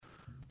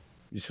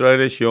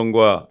이스라엘의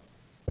시온과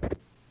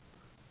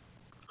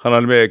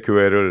하나님의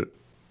교회를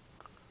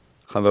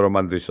하나로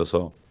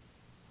만드셔서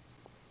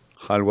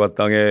하늘과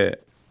땅의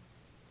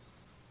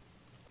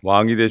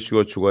왕이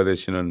되시고 주가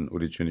되시는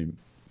우리 주님,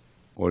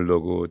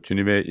 오늘도 그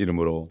주님의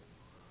이름으로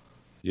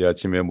이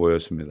아침에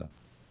모였습니다.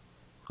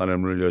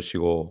 하늘문을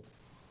여시고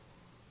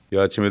이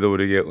아침에도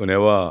우리에게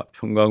은혜와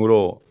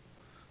평강으로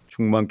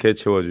충만케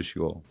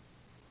채워주시고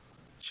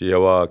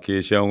지혜와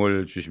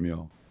계시형을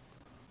주시며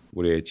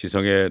우리의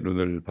지성의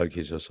눈을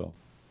밝히셔서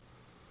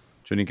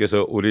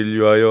주님께서 우리를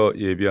위하여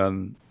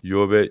예비한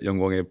유업의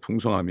영광의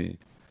풍성함이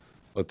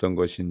어떤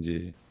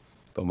것인지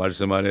또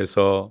말씀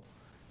안에서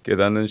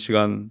깨닫는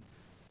시간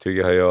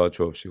되게 하여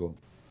주옵시고,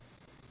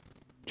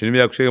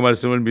 주님의 약속의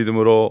말씀을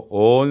믿음으로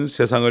온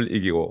세상을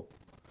이기고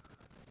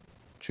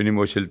주님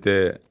오실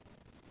때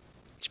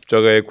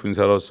십자가의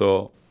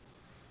군사로서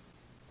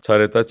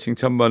잘했다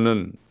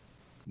칭찬받는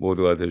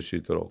모두가 될 수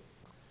있도록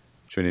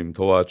주님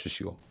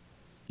도와주시고,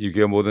 이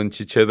교회 모든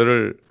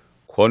지체들을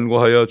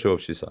권고하여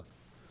주옵시사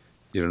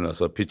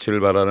일어나서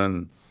빛을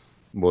발하는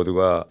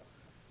모두가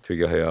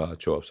되게 하여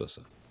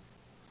주옵소서.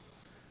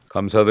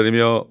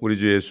 감사드리며 우리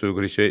주 예수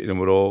그리스도의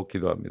이름으로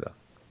기도합니다.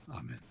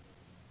 아멘.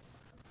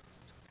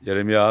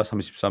 예레미야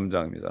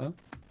 33장입니다.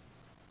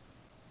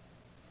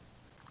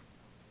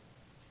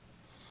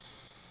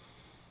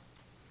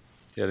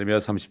 예레미야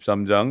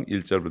 33장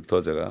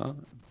 1절부터 제가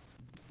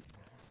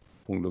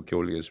봉독해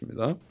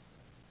올리겠습니다.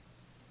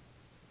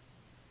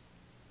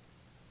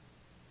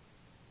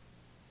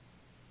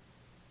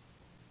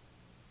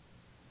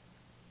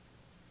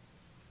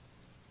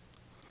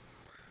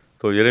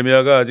 또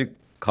예레미야가 아직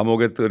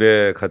감옥의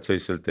뜰에 갇혀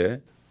있을 때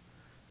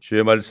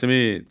주의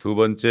말씀이 두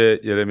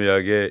번째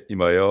예레미야에게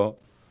임하여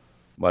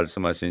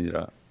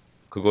말씀하시니라.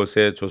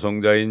 그곳의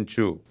조성자인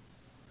주,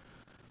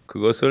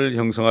 그것을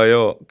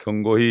형성하여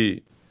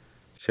견고히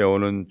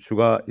세우는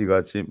주가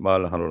이같이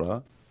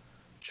말하노라.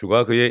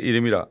 주가 그의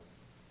이름이라.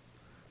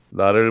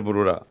 나를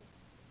부르라.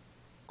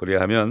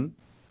 그리하면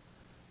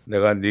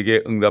내가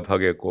네게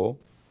응답하겠고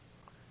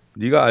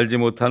네가 알지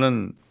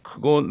못하는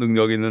크고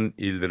능력 있는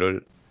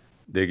일들을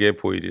내게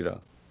보이리라.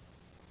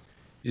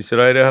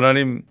 이스라엘의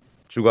하나님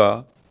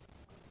주가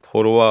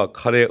포로와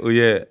칼에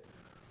의해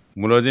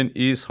무너진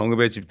이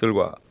성읍의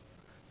집들과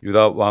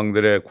유다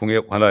왕들의 궁에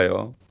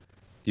관하여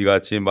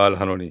이같이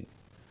말하노니,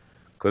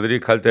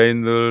 그들이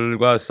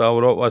갈대인들과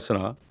싸우러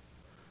왔으나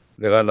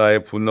내가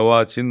나의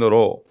분노와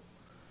진노로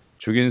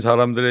죽인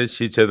사람들의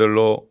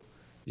시체들로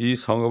이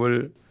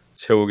성읍을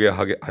채우게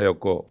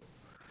하였고,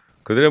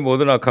 그들의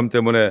모든 악함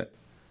때문에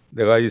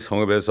내가 이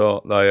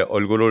성읍에서 나의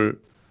얼굴을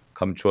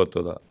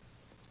감추었도다.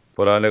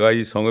 보라, 내가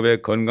이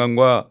성읍의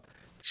건강과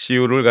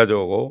치유를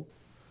가져오고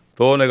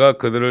또 내가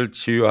그들을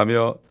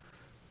치유하며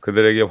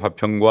그들에게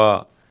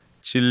화평과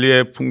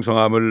진리의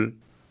풍성함을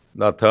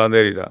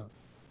나타내리라.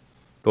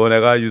 또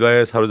내가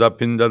유다의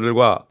사로잡힌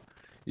자들과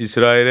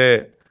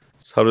이스라엘의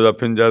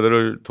사로잡힌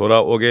자들을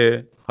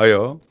돌아오게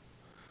하여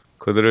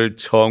그들을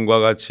처음과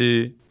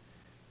같이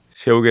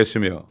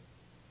세우겠으며,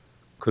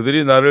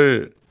 그들이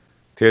나를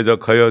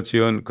대적하여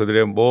지은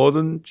그들의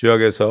모든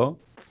죄악에서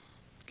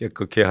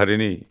깨끗게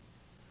하리니,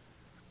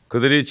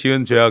 그들이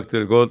지은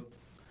죄악들 곧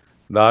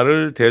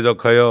나를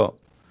대적하여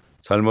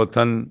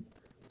잘못한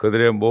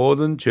그들의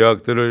모든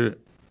죄악들을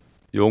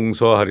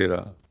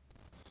용서하리라.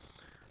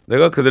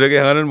 내가 그들에게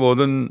행하는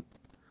모든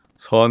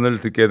선을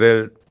듣게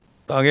될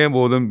땅의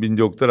모든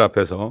민족들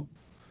앞에서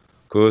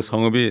그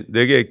성읍이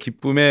내게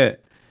기쁨의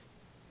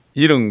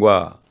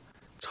이름과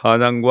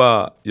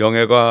찬양과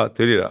영예가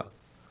되리라.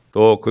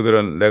 또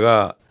그들은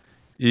내가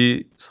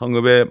이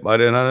성읍에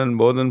마련하는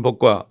모든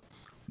복과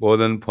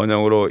모든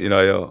번영으로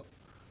인하여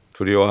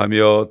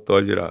두려워하며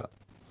떨리라.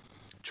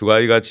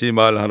 주가 이같이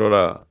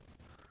말하노라.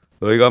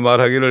 너희가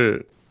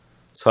말하기를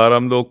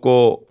사람도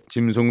없고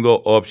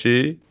짐승도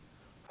없이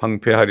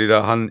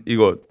황폐하리라 한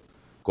이곳,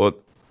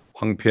 곧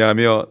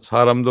황폐하며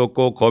사람도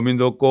없고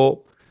거민도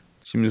없고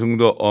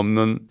짐승도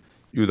없는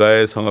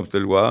유다의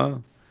성읍들과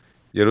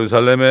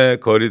예루살렘의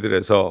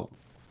거리들에서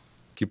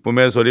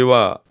기쁨의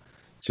소리와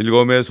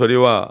즐거움의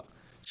소리와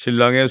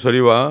신랑의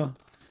소리와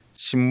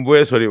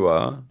신부의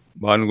소리와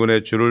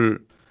만군의 주를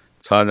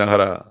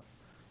찬양하라.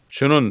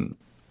 주는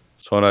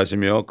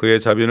선하시며 그의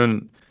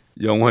자비는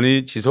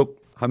영원히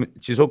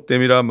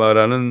지속됨이라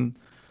말하는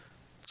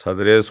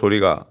자들의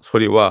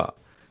소리와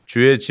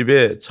주의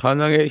집에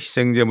찬양의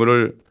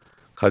희생제물을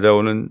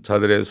가져오는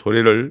자들의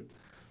소리를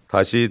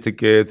다시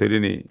듣게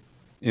되리니,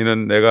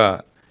 이는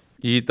내가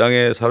이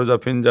땅에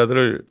사로잡힌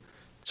자들을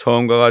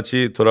처음과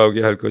같이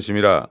돌아오게 할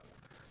것임이라.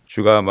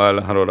 주가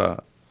말하노라.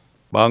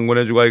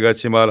 만군의 주가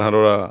이같이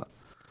말하노라.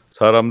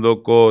 사람도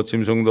없고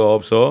짐승도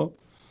없어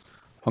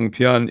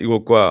황폐한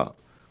이곳과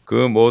그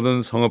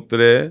모든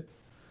성읍들에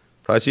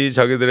다시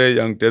자기들의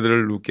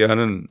양떼들을 눕게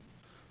하는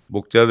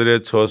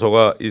목자들의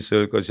처소가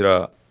있을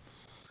것이라.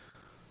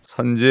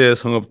 산지의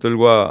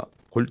성읍들과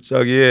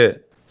골짜기의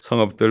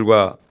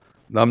성읍들과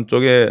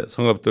남쪽의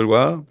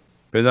성읍들과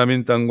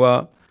베냐민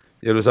땅과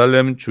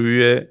예루살렘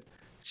주위의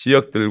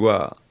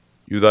지역들과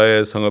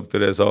유다의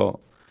성읍들에서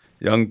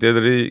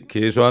양떼들이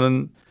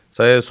계수하는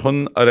자의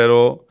손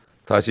아래로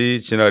다시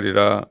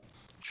지나리라.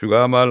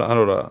 주가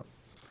말하노라.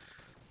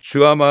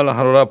 주가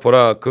말하노라.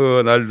 보라,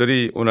 그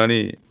날들이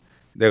오나니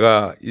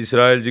내가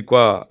이스라엘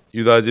집과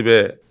유다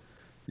집에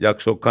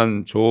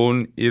약속한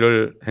좋은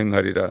일을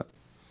행하리라.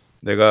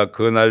 내가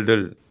그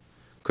날들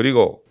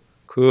그리고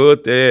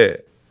그 때에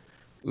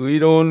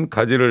의로운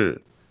가지를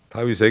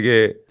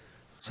다윗에게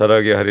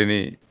자라게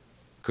하리니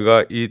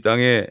그가 이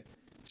땅에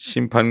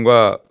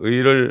심판과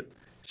의를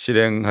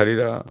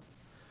실행하리라.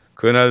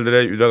 그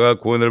날들에 유다가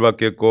구원을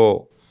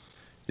받겠고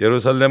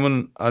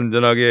예루살렘은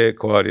안전하게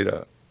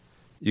거하리라.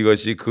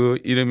 이것이 그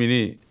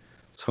이름이니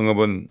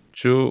성읍은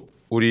주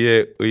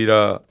우리의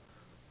의라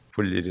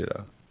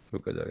불리리라.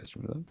 여기까지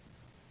하겠습니다.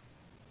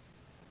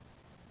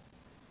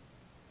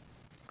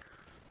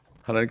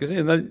 하나님께서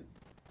옛날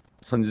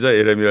선지자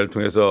예레미야를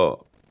통해서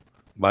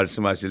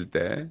말씀하실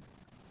때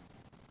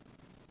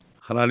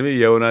하나님이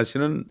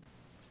예언하시는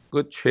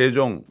그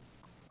최종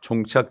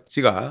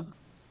종착지가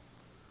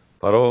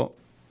바로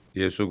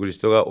예수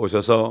그리스도가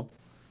오셔서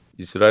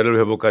이스라엘을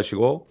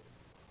회복하시고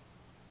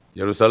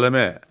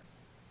예루살렘에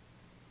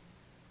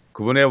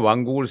그분의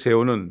왕국을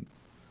세우는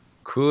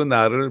그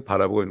날을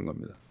바라보고 있는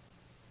겁니다.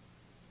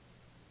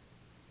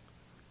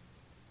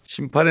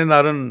 심판의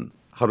날은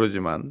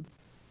하루지만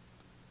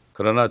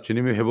그러나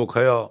주님이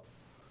회복하여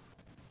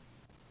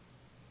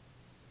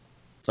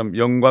참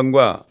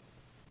영광과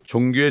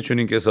종교의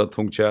주님께서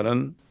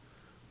통치하는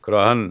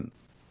그러한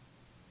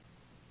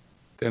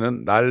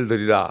때는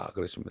날들이라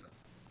그랬습니다.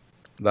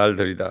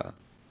 날들이다.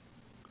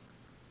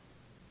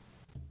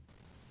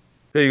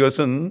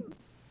 이것은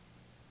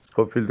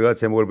스코필드가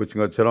제목을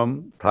붙인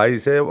것처럼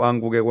다윗의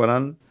왕국에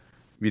관한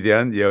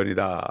위대한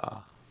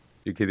예언이다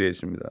이렇게 되어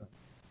있습니다.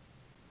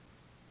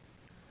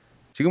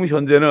 지금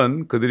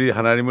현재는 그들이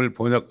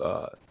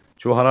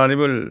주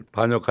하나님을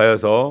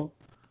반역하여서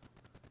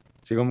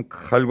지금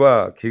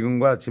칼과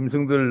기근과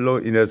짐승들로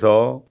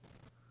인해서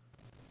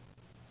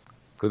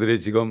그들이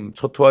지금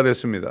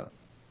초토화됐습니다.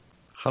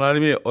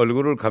 하나님이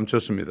얼굴을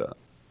감췄습니다.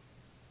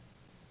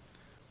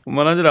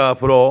 뿐만 아니라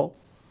앞으로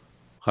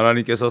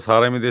하나님께서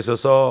사람이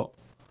되셔서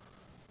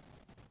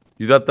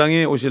유다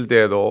땅에 오실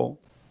때에도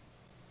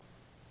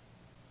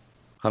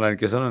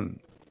하나님께서는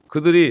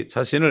그들이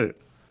자신을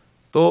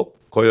또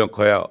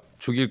거역하여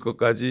죽일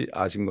것까지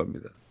아신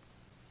겁니다.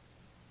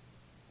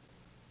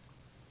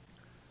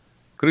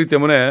 그렇기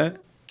때문에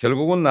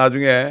결국은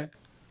나중에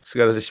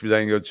스가랴서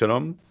 12장인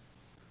것처럼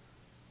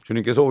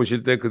주님께서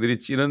오실 때 그들이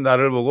찌는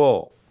날을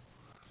보고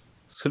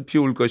슬피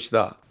울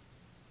것이다.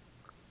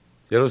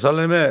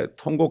 예루살렘에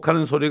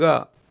통곡하는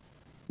소리가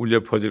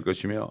울려 퍼질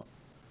것이며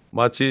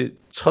마치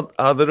첫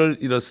아들을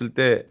잃었을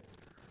때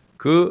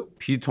그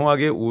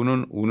비통하게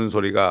우는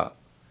소리가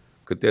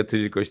그때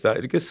들릴 것이다.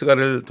 이렇게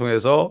스가랴를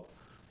통해서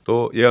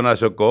또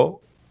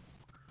예언하셨고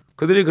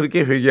그들이 그렇게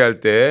회개할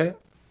때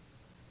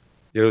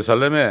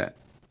예루살렘에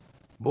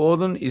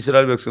모든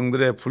이스라엘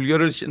백성들의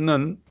불결을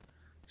씻는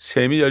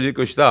샘이 열릴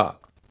것이다.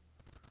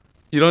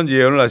 이런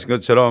예언을 하신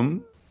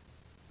것처럼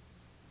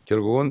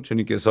결국은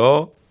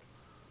주님께서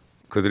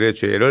그들의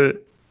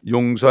죄를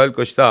용서할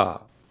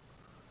것이다.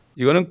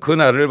 이거는 그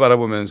날을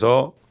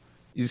바라보면서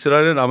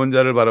이스라엘의 남은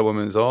자를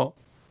바라보면서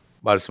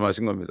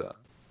말씀하신 겁니다.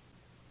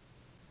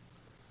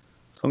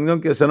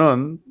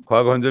 성령께서는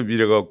과거, 현재,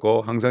 미래가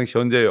없고 항상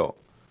현재요.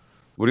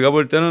 우리가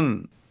볼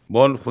때는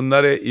먼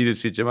훗날의 일일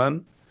수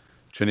있지만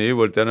주님이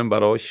볼 때는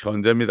바로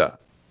현재입니다.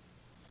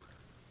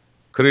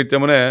 그렇기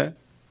때문에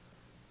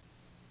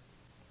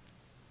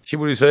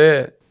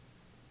히브리서에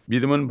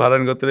믿음은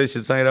바라는 것들의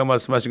실상이라고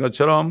말씀하신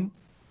것처럼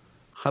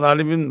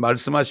하나님은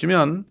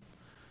말씀하시면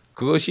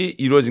그것이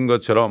이루어진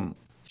것처럼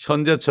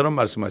현재처럼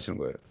말씀하시는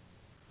거예요.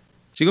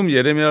 지금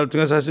예레미야를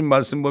통해서 하신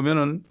말씀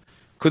보면은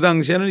그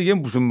당시에는 이게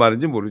무슨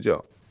말인지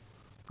모르죠.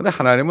 근데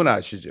하나님은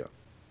아시죠.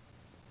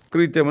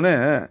 그렇기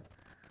때문에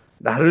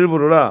나를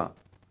부르라.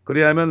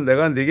 그리하면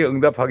내가 네게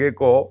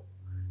응답하겠고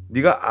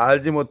네가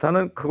알지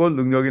못하는 크고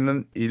능력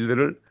있는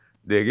일들을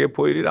네게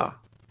보이리라.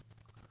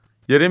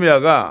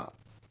 예레미야가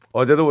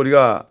어제도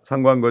우리가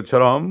상고한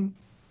것처럼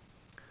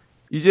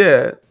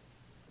이제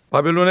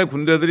바벨론의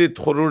군대들이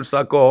토를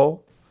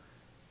쌓고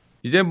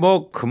이제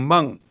뭐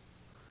금방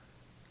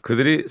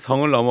그들이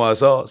성을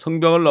넘어와서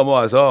성벽을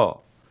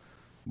넘어와서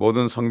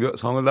모든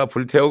성을 다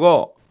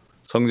불태우고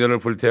성전을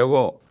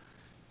불태우고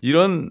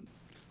이런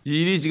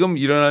일이 지금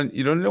이런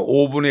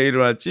 5분에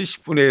일어날지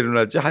 10분에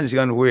일어날지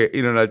 1시간 후에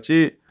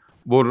일어날지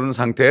모르는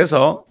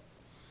상태에서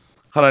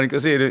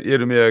하나님께서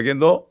예레미야에게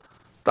너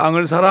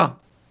땅을 사라.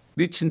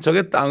 네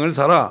친척의 땅을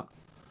사라.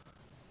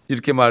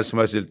 이렇게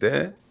말씀하실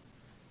때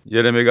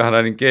예레미야가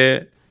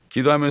하나님께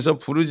기도하면서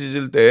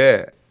부르짖을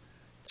때에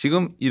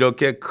지금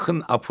이렇게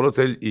큰 앞으로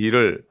될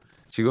일을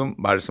지금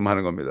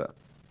말씀하는 겁니다.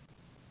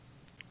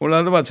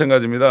 오늘도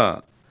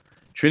마찬가지입니다.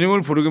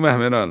 주님을 부르기만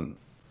하면은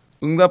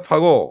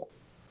응답하고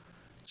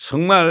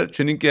정말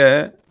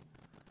주님께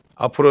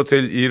앞으로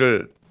될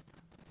일을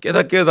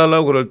깨닫게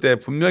해달라고 그럴 때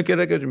분명히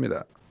깨닫게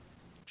해줍니다.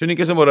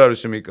 주님께서 뭐라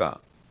그러십니까?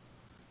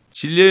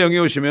 진리의 영이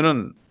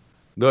오시면은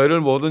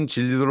너희를 모든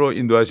진리로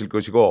인도하실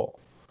것이고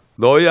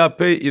너희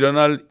앞에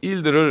일어날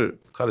일들을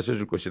가르쳐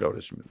줄 것이라고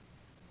그랬습니다.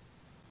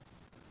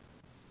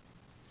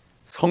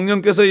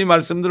 성령께서 이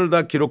말씀들을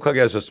다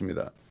기록하게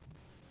하셨습니다.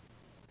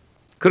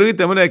 그렇기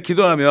때문에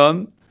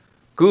기도하면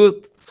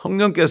그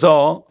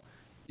성령께서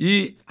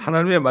이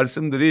하나님의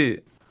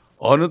말씀들이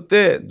어느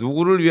때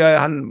누구를 위하여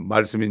한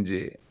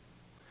말씀인지,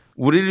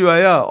 우리를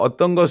위하여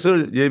어떤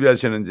것을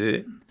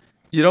예비하시는지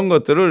이런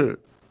것들을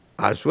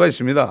알 수가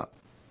있습니다.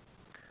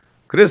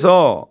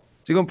 그래서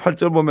지금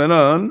 8절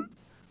보면은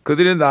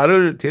그들이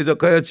나를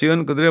대적하여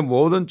지은 그들의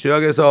모든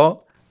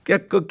죄악에서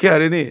깨끗게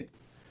하리니,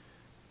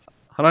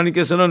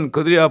 하나님께서는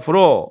그들이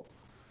앞으로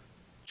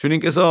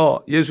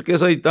주님께서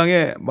예수께서 이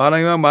땅에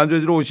만왕의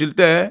만주지로 오실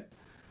때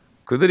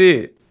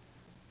그들이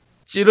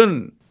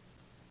찌른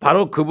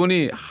바로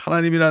그분이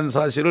하나님이라는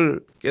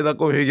사실을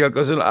깨닫고 회개할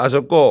것을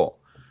아셨고,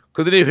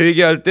 그들이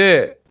회개할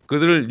때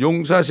그들을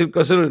용서하실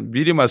것을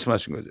미리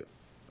말씀하신 거죠.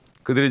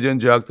 그들이 지은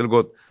죄악들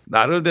곧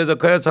나를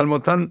대적하여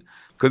잘못한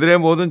그들의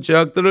모든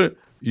죄악들을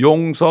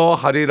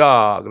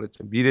용서하리라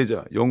그랬죠.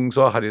 미래죠.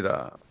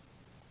 용서하리라.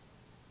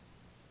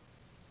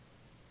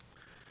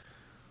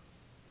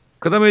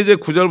 그 다음에 이제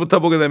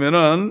 9절부터 보게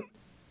되면은,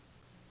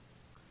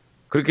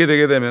 그렇게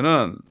되게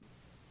되면은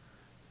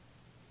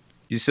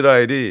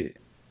이스라엘이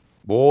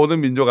모든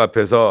민족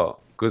앞에서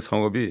그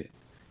성읍이,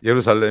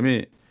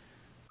 예루살렘이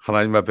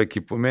하나님 앞에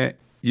기쁨의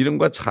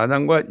이름과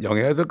찬양과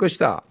영예가 될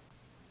것이다.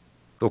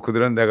 또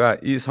그들은 내가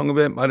이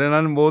성읍에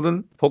마련하는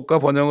모든 복과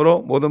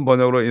번영으로, 모든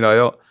번영으로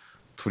인하여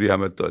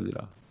두려워하며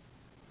떨리라.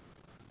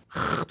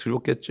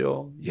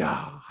 두렵겠죠.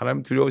 야,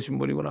 하나님 두려우신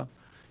분이구나.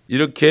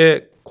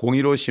 이렇게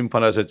공의로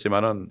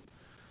심판하셨지만은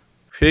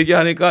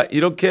회개하니까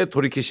이렇게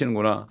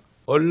돌이키시는구나.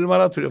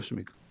 얼마나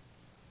두렵습니까?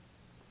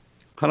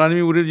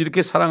 하나님이 우리를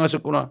이렇게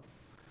사랑하셨구나.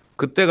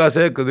 그때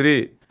가서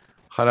그들이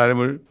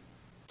하나님을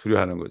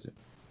두려워하는 거죠.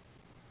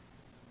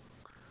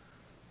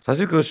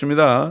 사실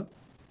그렇습니다.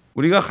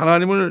 우리가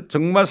하나님을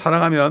정말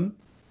사랑하면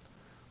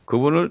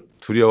그분을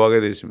두려워하게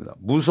되어 있습니다.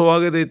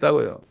 무서워하게 되어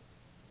있다고요.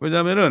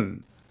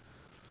 왜냐하면은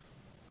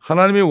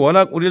하나님이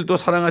워낙 우리를 또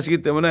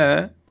사랑하시기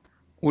때문에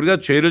우리가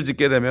죄를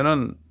짓게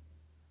되면은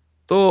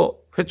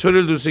또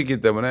회초리를 들 수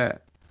있기 때문에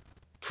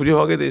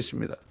두려워하게 되어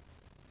있습니다.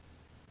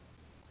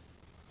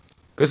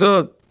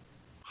 그래서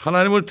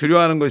하나님을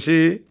두려워하는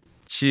것이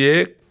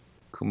지혜의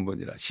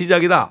근본이라,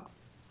 시작이다.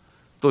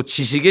 또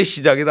지식의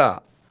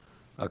시작이다.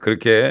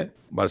 그렇게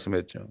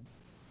말씀했죠.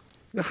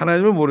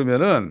 하나님을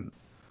모르면은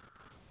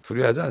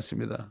두려워하지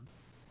않습니다.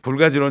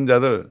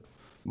 불가지론자들,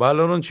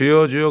 말로는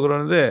주여 주여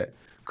그러는데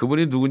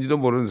그분이 누군지도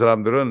모르는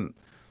사람들은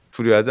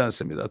두려워하지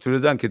않습니다.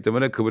 두려워하지 않기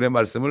때문에 그분의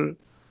말씀을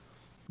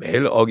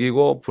매일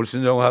어기고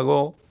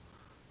불순종하고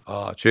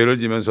죄를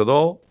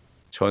지면서도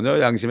전혀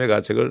양심의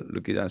가책을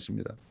느끼지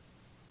않습니다.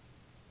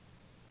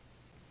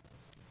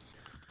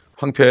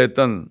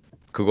 황폐했던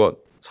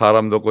그곳,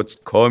 사람도 없고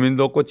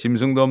거민도 없고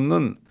짐승도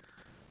없는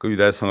그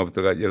유다의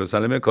성읍들과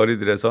예루살렘의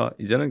거리들에서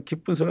이제는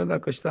기쁜 소리가 날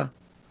것이다.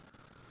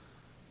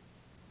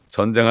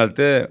 전쟁할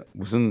때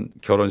무슨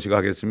결혼식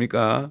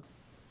하겠습니까?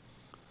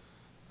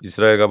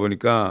 이스라엘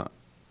가보니까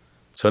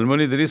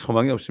젊은이들이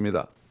소망이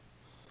없습니다.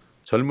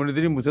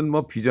 젊은이들이 무슨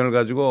비전을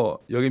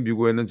가지고 여기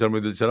미국에 있는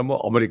젊은이들처럼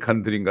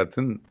아메리칸 드림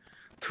같은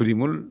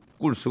드림을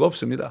꿀 수가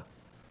없습니다.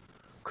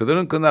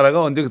 그들은 그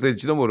나라가 언제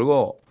될지도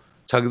모르고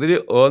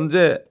자기들이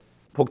언제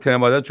폭탄에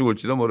맞아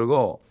죽을지도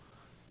모르고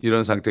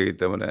이런 상태이기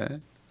때문에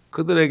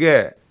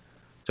그들에게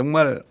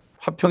정말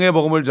화평의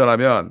복음을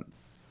전하면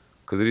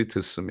그들이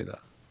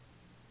듣습니다.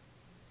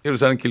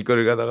 예루살렘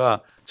길거리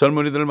가다가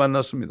젊은이들을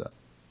만났습니다.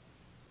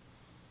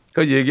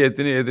 그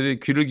얘기했더니 애들이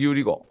귀를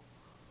기울이고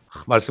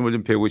말씀을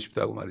좀 배우고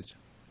싶다고 말이죠.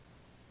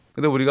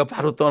 근데 우리가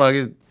바로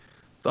떠나는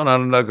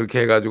날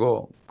그렇게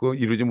해가지고 그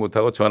이루지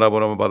못하고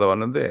전화번호만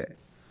받아왔는데,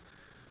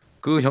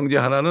 그 형제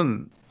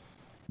하나는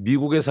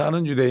미국에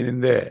사는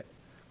유대인인데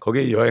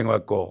거기에 여행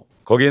왔고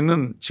거기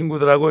있는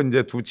친구들하고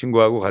이제 두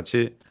친구하고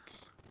같이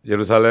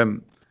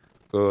예루살렘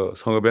그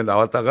성읍에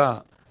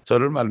나왔다가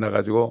저를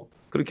만나가지고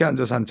그렇게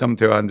앉아서 한참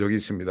대화한 적이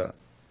있습니다.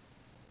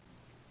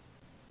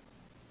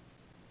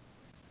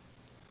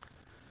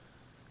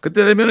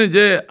 그때 되면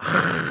이제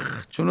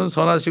주는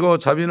선하시고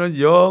자비는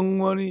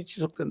영원히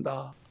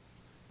지속된다.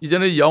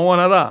 이제는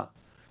영원하다.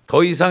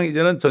 더 이상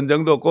이제는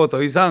전쟁도 없고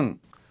더 이상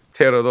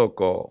테러도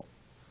없고,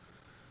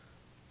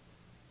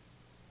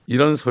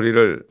 이런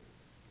소리를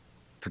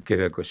듣게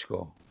될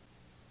것이고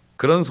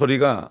그런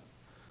소리가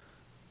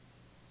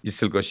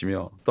있을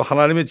것이며, 또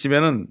하나님의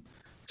집에는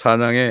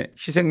찬양의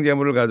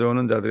희생제물을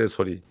가져오는 자들의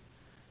소리.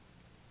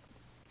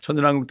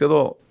 천년왕국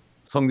때도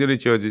성전이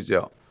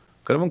지어지죠.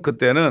 그러면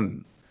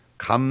그때는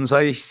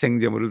감사의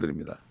희생제물을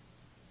드립니다.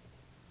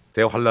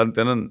 대환란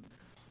때는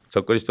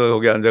적그리스도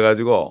거기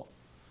앉아가지고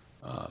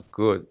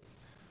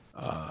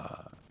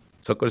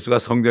적그리스도가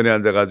성전에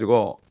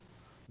앉아가지고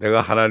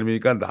내가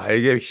하나님이니까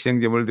나에게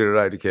희생제물을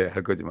드려라 이렇게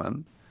할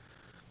거지만,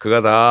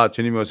 그가 다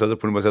주님이 오셔서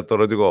불못에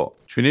떨어지고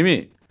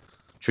주님이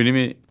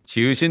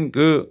지으신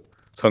그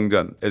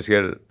성전,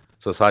 에스겔서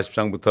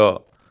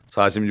 40장부터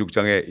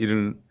 46장에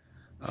이른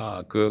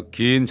그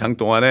긴 장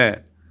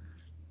동안에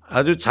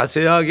아주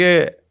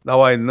자세하게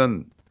나와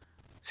있는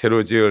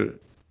새로 지을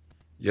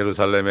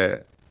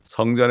예루살렘의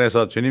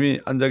성전에서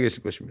주님이 앉아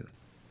계실 것입니다.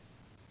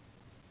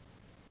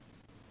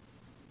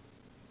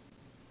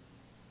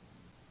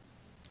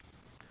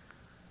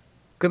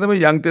 그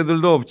다음에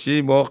양떼들도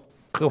없지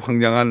그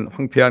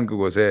황폐한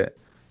그곳에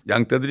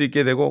양떼들이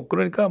있게 되고,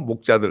 그러니까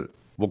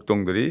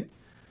목동들이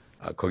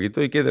거기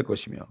또 있게 될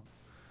것이며,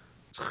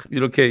 참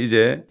이렇게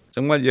이제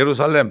정말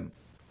예루살렘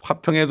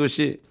화평의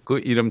도시 그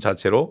이름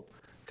자체로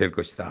될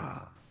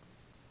것이다.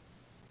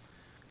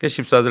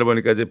 14절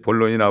보니까 이제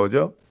본론이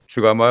나오죠.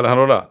 주가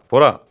말하노라,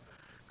 보라,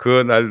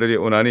 그 날들이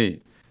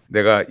오나니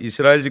내가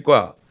이스라엘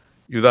집과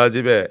유다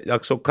집에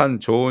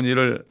약속한 좋은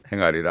일을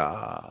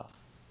행하리라.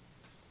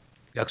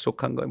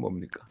 약속한 건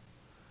뭡니까?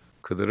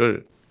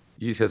 그들을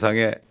이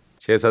세상의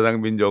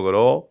제사장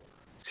민족으로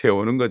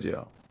세우는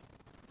거죠.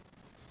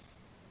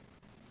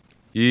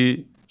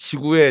 이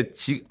지구의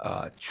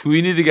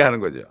주인이 되게 하는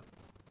거죠.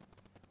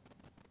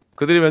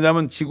 그들이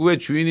왜냐하면 지구의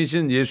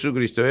주인이신 예수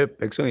그리스도의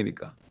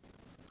백성이니까,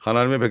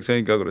 하나님의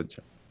백성이니까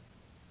그렇죠.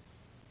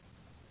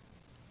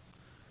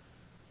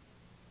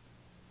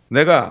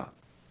 내가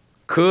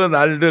그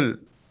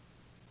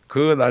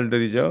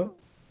날들이죠.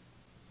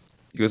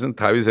 이것은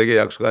다윗에게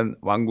약속한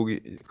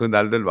그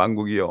날들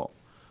왕국이요,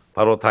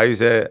 바로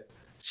다윗의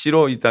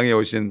씨로 이 땅에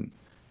오신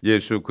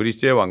예수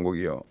그리스도의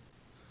왕국이요,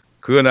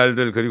 그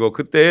날들, 그리고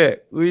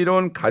그때의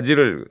의로운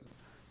가지를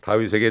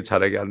다윗에게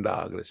자라게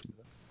한다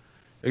그랬습니다.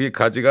 여기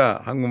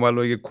가지가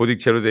한국말로 이게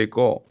고딕체로 되어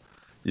있고,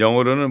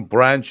 영어로는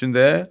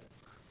branch인데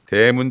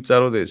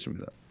대문자로 되어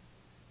있습니다.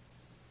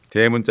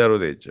 대문자로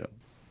되어 있죠.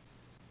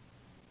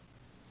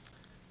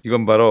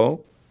 이건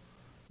바로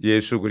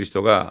예수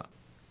그리스도가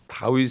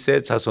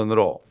다윗의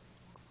자손으로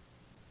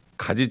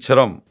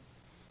가지처럼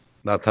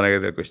나타나게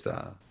될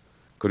것이다.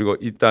 그리고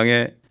이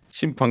땅에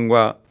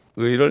심판과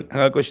의를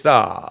행할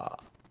것이다.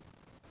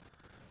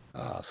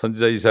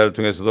 선지자 이사야를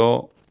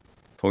통해서도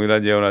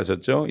동일한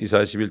예언하셨죠.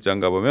 이사야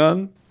 11장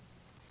가보면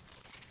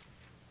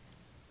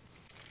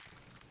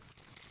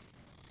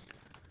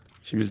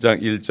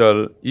 11장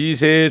 1절,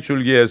 이새의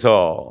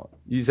줄기에서,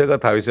 이새가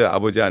다윗의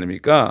아버지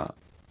아닙니까?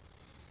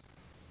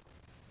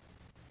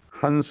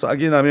 한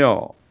싹이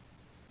나며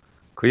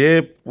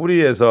그의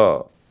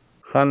뿌리에서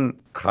한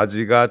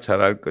가지가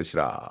자랄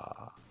것이라.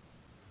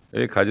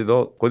 여기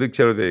가지도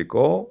고딕체로 되어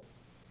있고,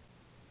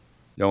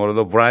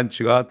 영어로도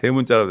branch가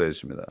대문자로 되어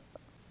있습니다.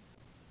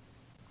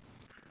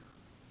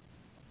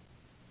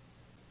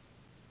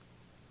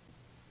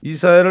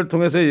 이사야를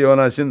통해서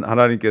예언하신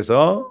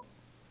하나님께서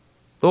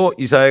또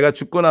이사야가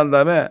죽고 난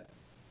다음에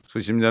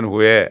수십 년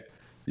후에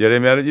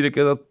예레미야를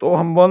일으켜서 또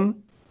한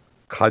번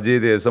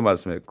가지에 대해서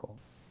말씀했고,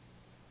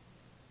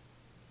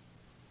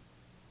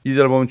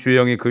 2절 보면 주의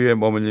영이 그 위에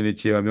머물리니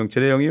지혜와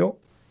명철의 영이요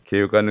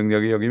계획과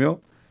능력의 영이며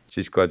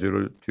지식과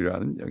주를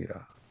두려워하는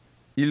영이라.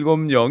 7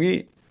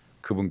 영이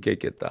그분께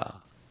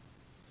있겠다.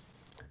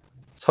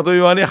 사도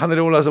요한이 하늘에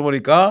올라서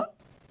보니까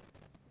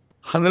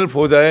하늘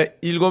보좌에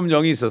 7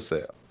 영이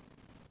있었어요.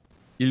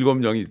 7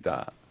 영이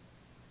있다.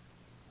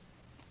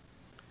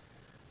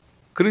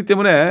 그렇기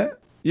때문에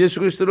예수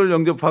그리스도를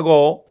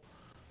영접하고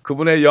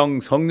그분의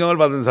영, 성령을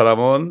받은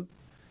사람은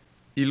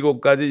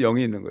 7가지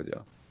영이 있는 거죠.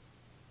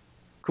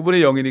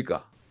 그분의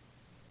영이니까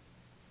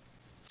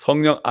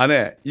성령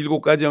안에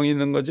 7가지 영이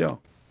있는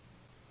거죠.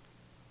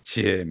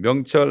 지혜,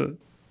 명철,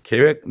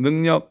 계획,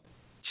 능력,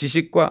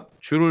 지식과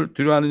주를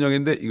두려워하는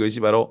영인데,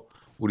 이것이 바로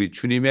우리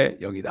주님의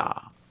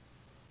영이다.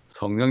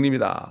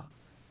 성령님이다.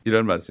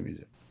 이런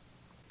말씀이죠.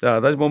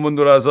 자, 다시 본문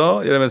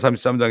돌아서 예레미야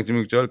 33장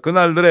 16절,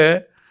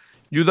 그날들에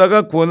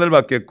유다가 구원을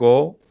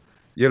받겠고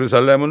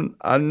예루살렘은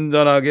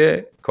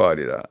안전하게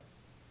거하리라.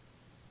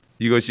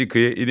 이것이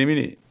그의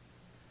이름이니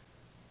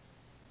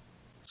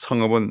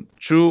성읍은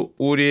주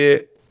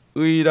우리의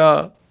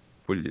의라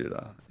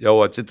불리라.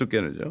 여호와께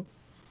두께는죠.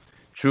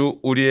 주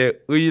우리의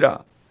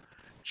의라.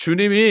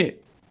 주님이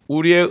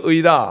우리의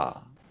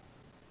의다.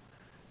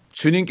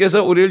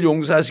 주님께서 우리를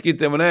용서하시기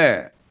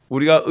때문에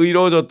우리가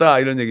의로워졌다,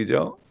 이런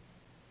얘기죠.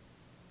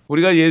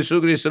 우리가 예수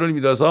그리스도를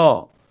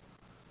믿어서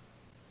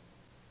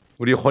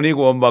우리 혼이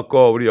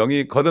구원받고 우리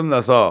영이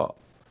거듭나서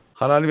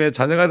하나님의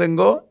자녀가 된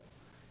것,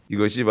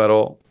 이것이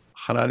바로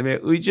하나님의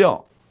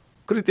의죠.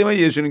 그렇기 때문에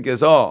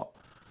예수님께서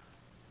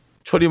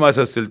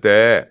초림하셨을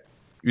때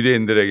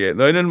유대인들에게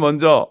너희는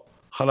먼저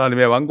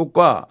하나님의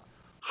왕국과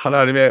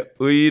하나님의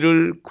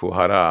의를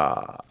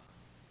구하라,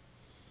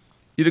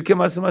 이렇게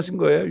말씀하신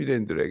거예요.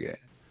 유대인들에게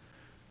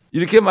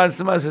이렇게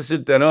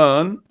말씀하셨을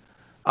때는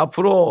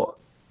앞으로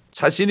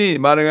자신이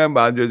만왕의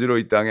만주지로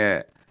이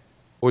땅에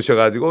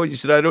오셔가지고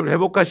이스라엘을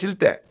회복하실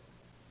때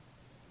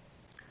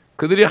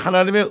그들이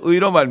하나님의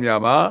의로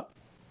말미암아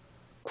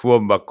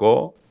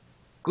구원받고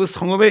그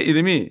성읍의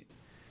이름이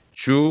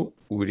주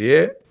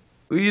우리의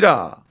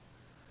의라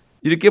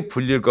이렇게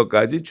불릴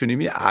것까지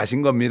주님이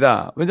아신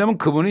겁니다. 왜냐하면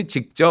그분이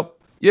직접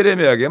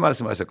예레미야에게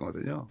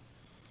말씀하셨거든요.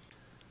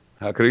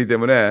 그렇기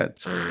때문에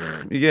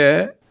참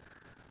이게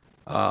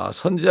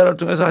선지자를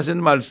통해서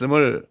하신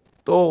말씀을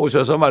또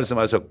오셔서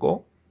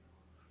말씀하셨고,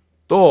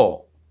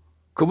 또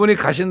그분이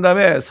가신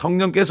다음에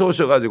성령께서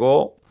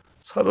오셔가지고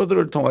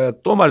사도들을 통하여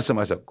또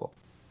말씀하셨고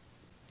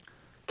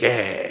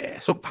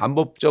계속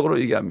반복적으로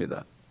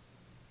얘기합니다.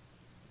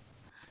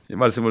 이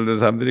말씀을 듣는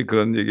사람들이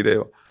그런 얘기를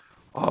해요.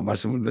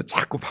 말씀을 듣는데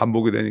자꾸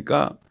반복이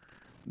되니까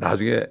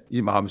나중에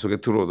이 마음속에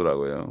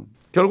들어오더라고요.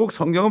 결국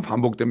성경은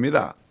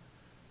반복됩니다.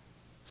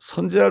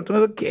 선지자를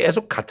통해서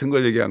계속 같은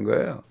걸 얘기한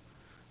거예요.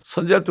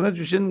 선지자를 통해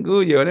주신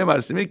그 예언의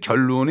말씀이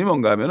결론이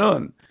뭔가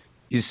하면은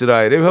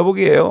이스라엘의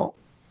회복이에요.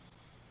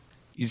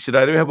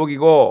 이스라엘의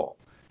회복이고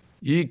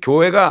이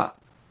교회가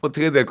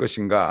어떻게 될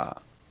것인가.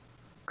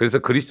 그래서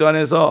그리스도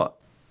안에서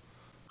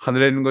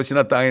하늘에 있는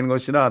것이나 땅에 있는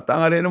것이나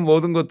땅 아래에 있는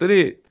모든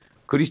것들이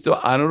그리스도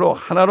안으로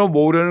하나로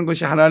모으려는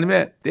것이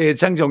하나님의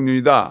대창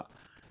정륜이다.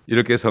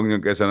 이렇게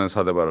성령께서는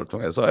사도 바울을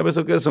통해서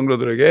에베소 교회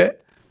성도들에게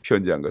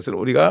편지한 것을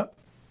우리가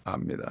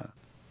압니다.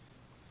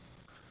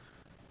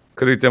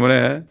 그렇기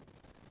때문에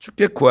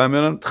주께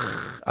구하면 다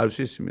알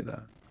수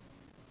있습니다.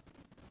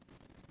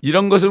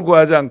 이런 것을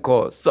구하지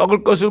않고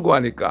썩을 것을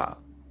구하니까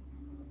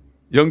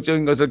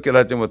영적인 것을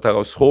깨닫지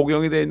못하고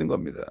소경이 되어 있는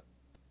겁니다.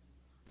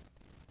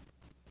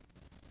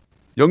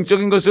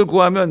 영적인 것을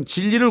구하면,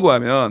 진리를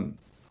구하면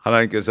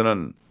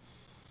하나님께서는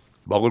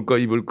먹을 거,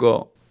 입을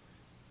거,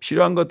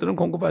 필요한 것들은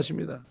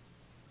공급하십니다.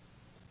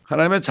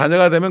 하나님의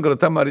자녀가 되면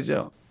그렇단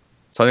말이죠.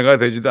 자녀가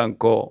되지도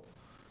않고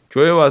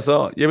교회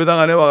와서 예배당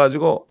안에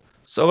와가지고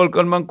썩을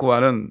것만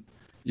구하는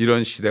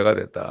이런 시대가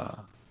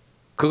됐다.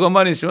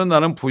 그것만 있으면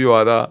나는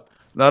부유하다.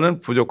 나는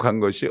부족한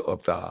것이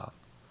없다.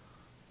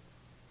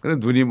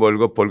 그런데 눈이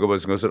멀고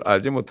벌거벗은 것을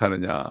알지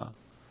못하느냐.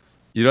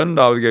 이런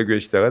라오디게 교회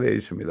시대가 되어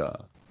있습니다.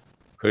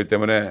 그렇기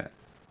때문에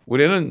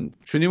우리는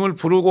주님을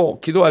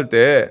부르고 기도할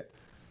때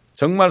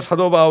정말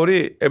사도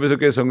바울이 에베소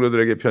교회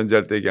성도들에게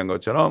편지할 때 얘기한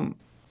것처럼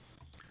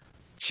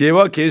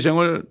지혜와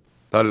계성을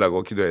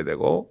달라고 기도해야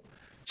되고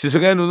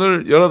지성의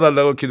눈을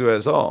열어달라고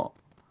기도해서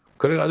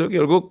그래가지고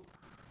결국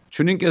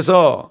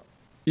주님께서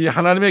이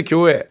하나님의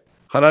교회,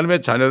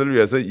 하나님의 자녀들을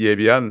위해서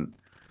예비한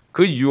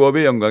그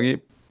유업의 영광이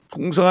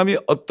풍성함이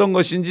어떤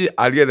것인지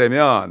알게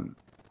되면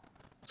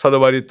사도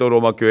바울이 또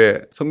로마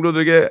교회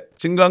성도들에게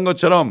증거한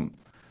것처럼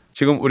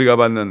지금 우리가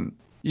받는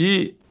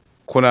이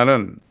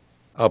고난은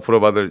앞으로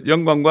받을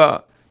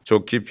영광과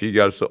좋게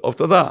비교할 수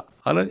없도다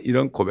하는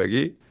이런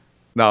고백이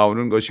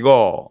나오는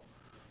것이고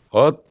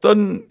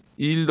어떤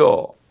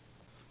일도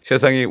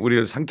세상이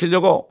우리를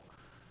삼키려고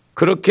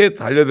그렇게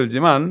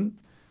달려들지만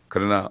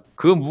그러나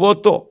그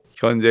무엇도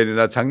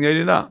현재일이나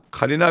장래일이나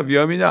칼이나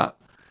위험이냐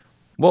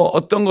뭐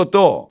어떤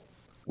것도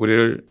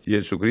우리를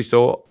예수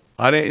그리스도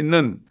안에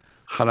있는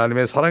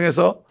하나님의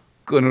사랑에서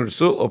끊을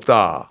수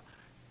없다.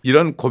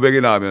 이런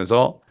고백이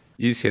나오면서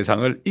이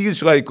세상을 이길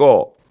수가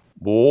있고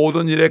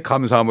모든 일에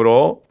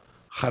감사함으로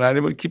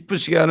하나님을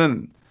기쁘시게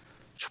하는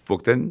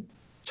축복된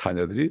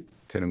자녀들이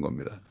되는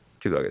겁니다.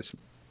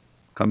 기도하겠습니다.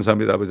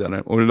 감사합니다. 아버지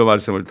하나님, 오늘도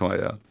말씀을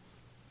통하여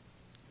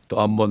또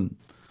한 번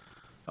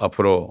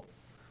앞으로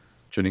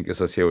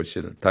주님께서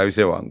세우실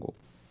다윗의 왕국,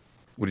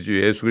 우리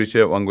주 예수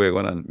그리스도의 왕국에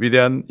관한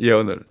위대한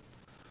예언을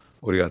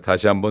우리가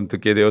다시 한번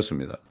듣게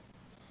되었습니다.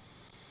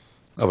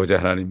 아버지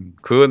하나님,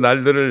 그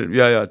날들을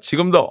위하여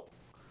지금도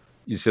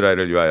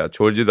이스라엘을 위하여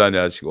졸지도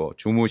아니하시고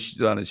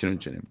주무시지도 않으시는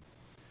주님,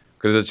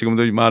 그래서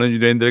지금도 많은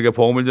유대인들에게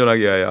복음을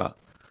전하게 하여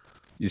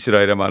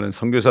이스라엘에 많은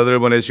선교사들을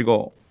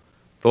보내시고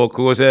또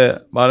그곳에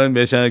많은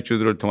메시아닉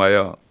주들을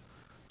통하여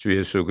주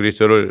예수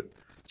그리스도를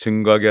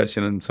증거하게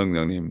하시는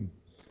성령님,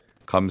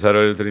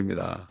 감사를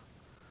드립니다.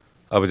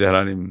 아버지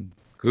하나님,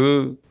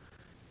 그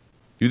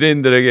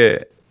유대인들에게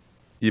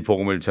이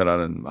복음을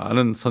전하는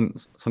많은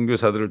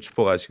선교사들을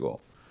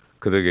축복하시고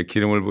그들에게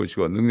기름을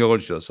부으시고 능력을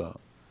주셔서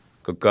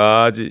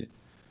끝까지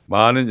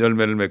많은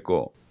열매를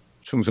맺고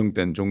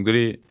충성된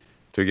종들이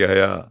되게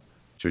하여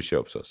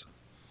주시옵소서.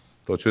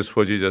 또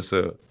주스포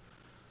지저스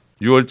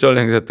 6월절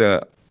행사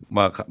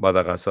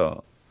때마다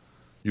가서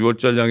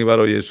 6월절 양이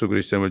바로 예수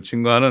그리스도를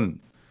증거하는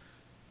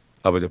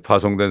아버지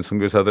파송된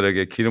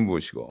선교사들에게 기름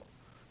부으시고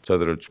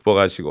저들을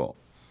축복하시고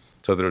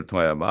저들을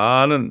통하여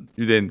많은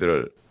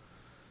유대인들을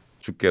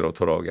주께로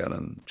돌아오게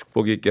하는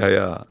축복이 있게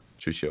하여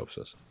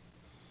주시옵소서.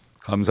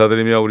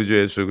 감사드리며 우리 주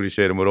예수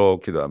그리스도의 이름으로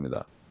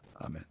기도합니다.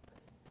 아멘.